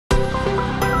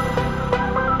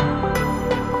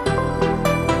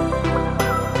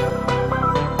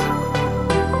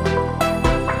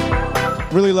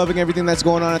Really loving everything that's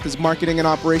going on at this Marketing and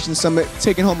Operations Summit,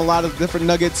 taking home a lot of different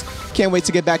nuggets. Can't wait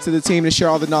to get back to the team to share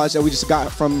all the knowledge that we just got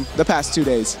from the past 2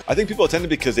 days. I think people attend it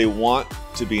because they want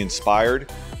to be inspired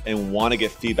and want to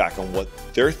get feedback on what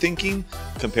they're thinking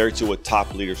compared to what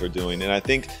top leaders are doing. And I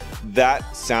think that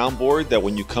soundboard, that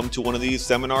when you come to one of these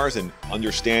seminars and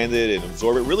understand it and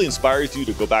absorb it, really inspires you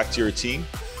to go back to your team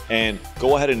and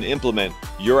go ahead and implement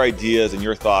your ideas and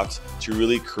your thoughts to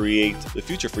really create the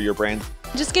future for your brand.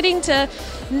 Just getting to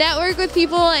network with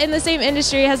people in the same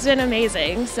industry has been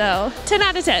amazing. So 10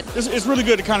 out of 10. It's really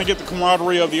good to kind of get the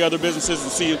camaraderie of the other businesses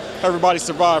and see everybody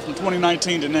survive from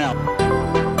 2019 to now.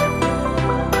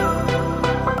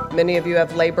 Many of you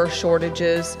have labor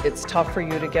shortages. It's tough for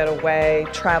you to get away,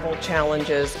 travel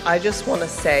challenges. I just want to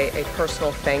say a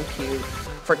personal thank you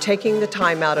for taking the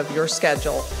time out of your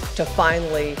schedule to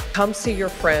finally come see your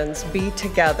friends, be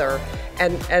together,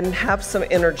 and have some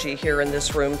energy here in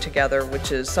this room together,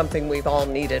 which is something we've all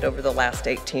needed over the last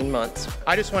 18 months.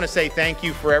 I just want to say thank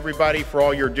you for everybody for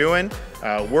all you're doing.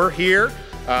 We're here.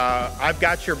 I've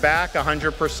got your back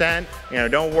 100%.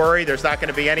 Don't worry, there's not going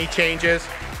to be any changes.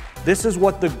 This is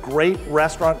what the great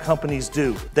restaurant companies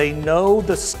do. They know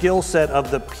the skill set of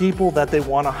the people that they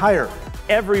want to hire.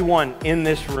 Everyone in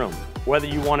this room, whether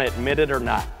you want to admit it or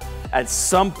not, at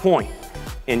some point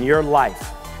in your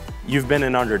life, you've been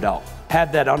an underdog.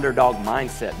 Have that underdog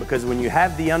mindset, because when you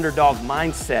have the underdog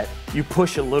mindset, you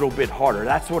push a little bit harder.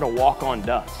 That's what a walk-on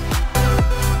does.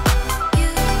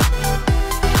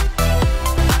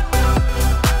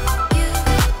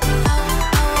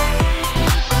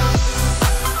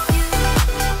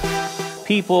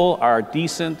 People are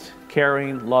decent,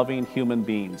 caring, loving human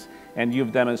beings, and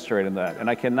you've demonstrated that. And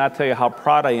I cannot tell you how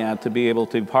proud I am to be able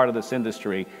to be part of this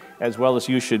industry, as well as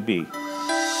you should be.